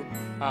could do.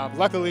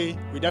 Luckily,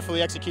 we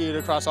definitely executed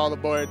across all the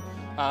board.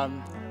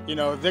 You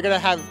know, they're gonna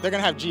have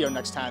Gio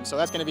next time, so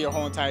that's gonna be a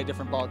whole entire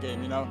different ball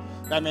game. You know,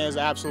 that man is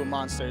an absolute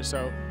monster.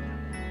 So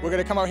we're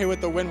gonna come out here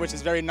with the win, which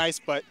is very nice.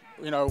 But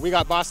you know, we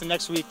got Boston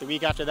next week. The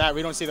week after that,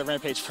 we don't see the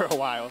Rampage for a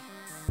while.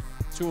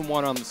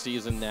 2-1 on the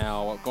season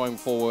now. Going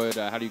forward,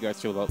 how do you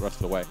guys feel about the rest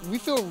of the way? We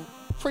feel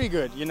pretty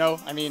good, you know.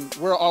 I mean,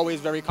 we're always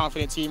a very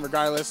confident team,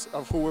 regardless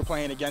of who we're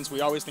playing against.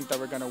 We always think that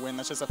we're going to win.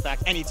 That's just a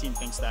fact. Any team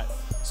thinks that.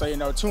 So, you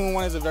know,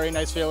 2-1 is a very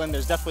nice feeling.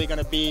 There's definitely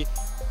going to be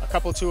a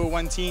couple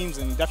 2-1 teams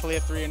and definitely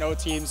a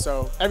 3-0 team.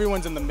 So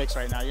everyone's in the mix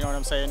right now. You know what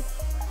I'm saying?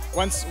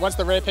 Once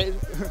the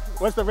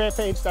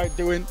Rampage start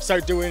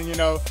doing, you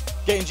know,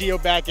 getting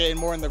Gio back, getting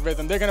more in the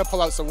rhythm, they're going to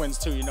pull out some wins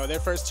too. You know, their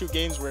first 2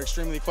 games were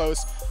extremely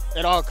close.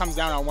 It all comes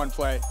down on one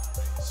play.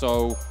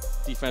 So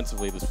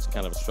defensively, this was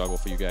kind of a struggle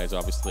for you guys,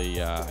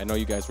 obviously. I know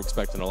you guys were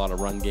expecting a lot of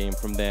run game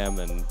from them,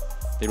 and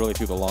they really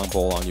threw the long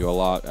ball on you a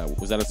lot.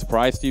 Was that a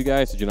surprise to you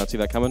guys? Did you not see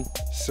that coming?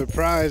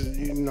 Surprise,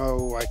 you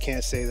know, I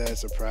can't say that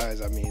it's a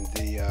surprise. I mean,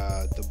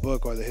 the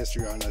book or the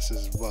history on us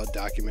is well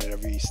documented.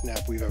 Every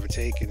snap we've ever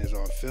taken is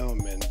on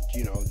film, and,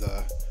 you know,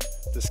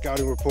 the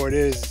scouting report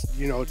is,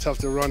 you know, tough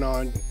to run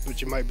on,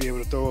 but you might be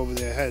able to throw over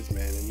their heads,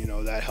 man, and, you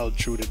know, that held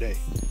true today.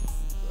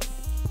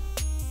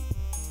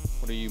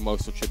 What do you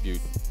most attribute?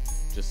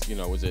 Just, you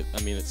know, was it,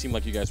 I mean, it seemed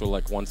like you guys were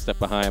like one step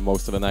behind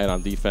most of the night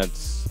on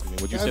defense. I mean,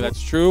 would you say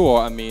that's true?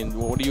 Or, I mean,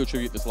 what do you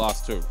attribute this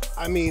loss to?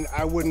 I mean,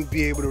 I wouldn't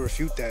be able to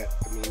refute that.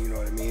 I mean, you know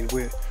what I mean?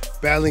 We're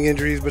battling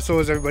injuries, but so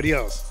is everybody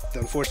else. The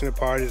unfortunate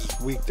part is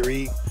week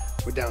 3,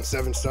 we're down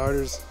 7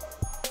 starters.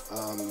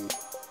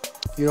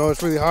 You know,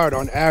 it's really hard.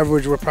 On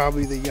average, we're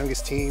probably the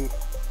youngest team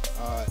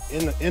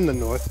in the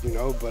North, you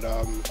know, but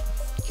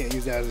can't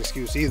use that as an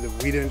excuse either.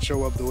 We didn't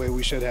show up the way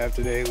we should have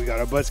today. We got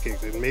our butts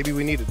kicked, and maybe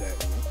we needed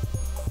that, you know?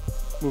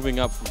 Moving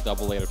up from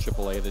AA to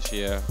AAA this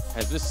year,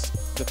 has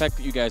the fact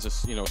that you guys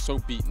are, you know, so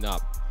beaten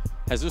up,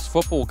 has this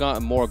football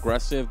gotten more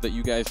aggressive that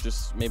you guys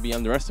just maybe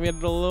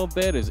underestimated a little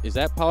bit? Is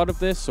that part of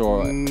this,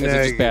 or is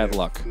it just bad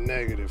luck?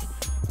 Negative.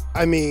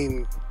 I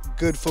mean,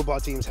 good football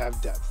teams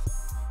have depth.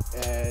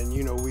 And,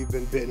 you know, we've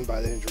been bitten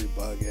by the injury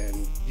bug,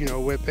 and, you know,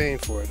 we're paying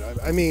for it.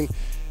 I mean,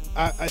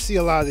 I see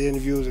a lot of the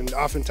interviews, and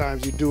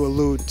oftentimes you do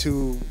allude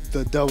to the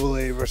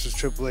AA versus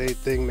AAA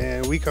thing,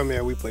 man. We come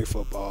here, we play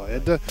football.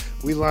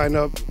 We line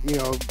up, you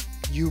know,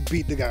 you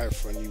beat the guy in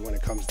front of you when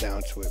it comes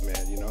down to it,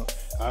 man, you know.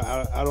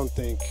 I don't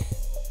think,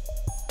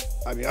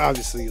 I mean,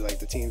 obviously, like,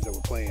 the teams that we're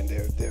playing,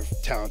 they're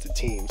talented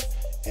teams.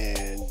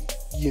 And,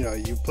 you know,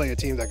 you play a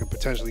team that could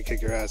potentially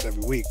kick your ass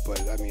every week. But,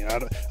 I mean,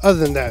 other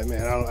than that,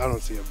 man, I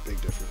don't see a big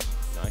difference.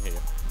 I hear you.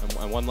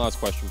 And one last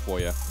question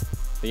for you.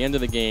 The end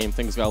of the game,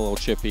 things got a little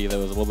chippy. There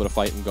was a little bit of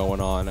fighting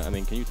going on. I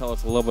mean, can you tell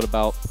us a little bit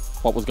about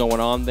what was going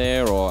on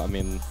there? Or, I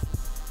mean,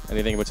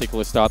 anything in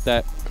particular stop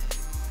that?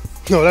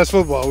 No, that's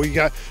football.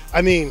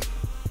 I mean,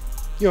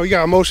 you know, you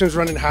got emotions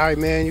running high,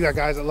 man. You got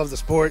guys that love the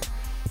sport.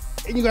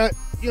 And you got,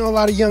 you know, a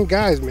lot of young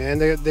guys, man.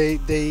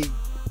 They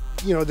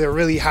you know, they're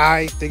really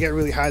high. They get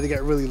really high. They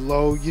get really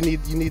low. You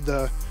need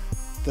the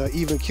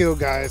even kill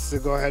guys to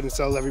go ahead and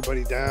settle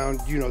everybody down.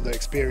 You know, the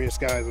experienced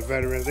guys, the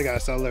veterans, they got to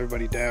settle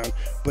everybody down.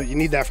 But you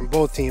need that from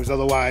both teams.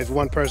 Otherwise,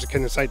 one person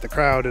can incite the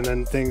crowd and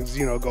then things,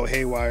 you know, go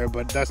haywire.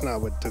 But that's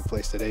not what took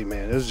place today,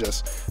 man. It was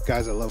just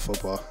guys that love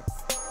football.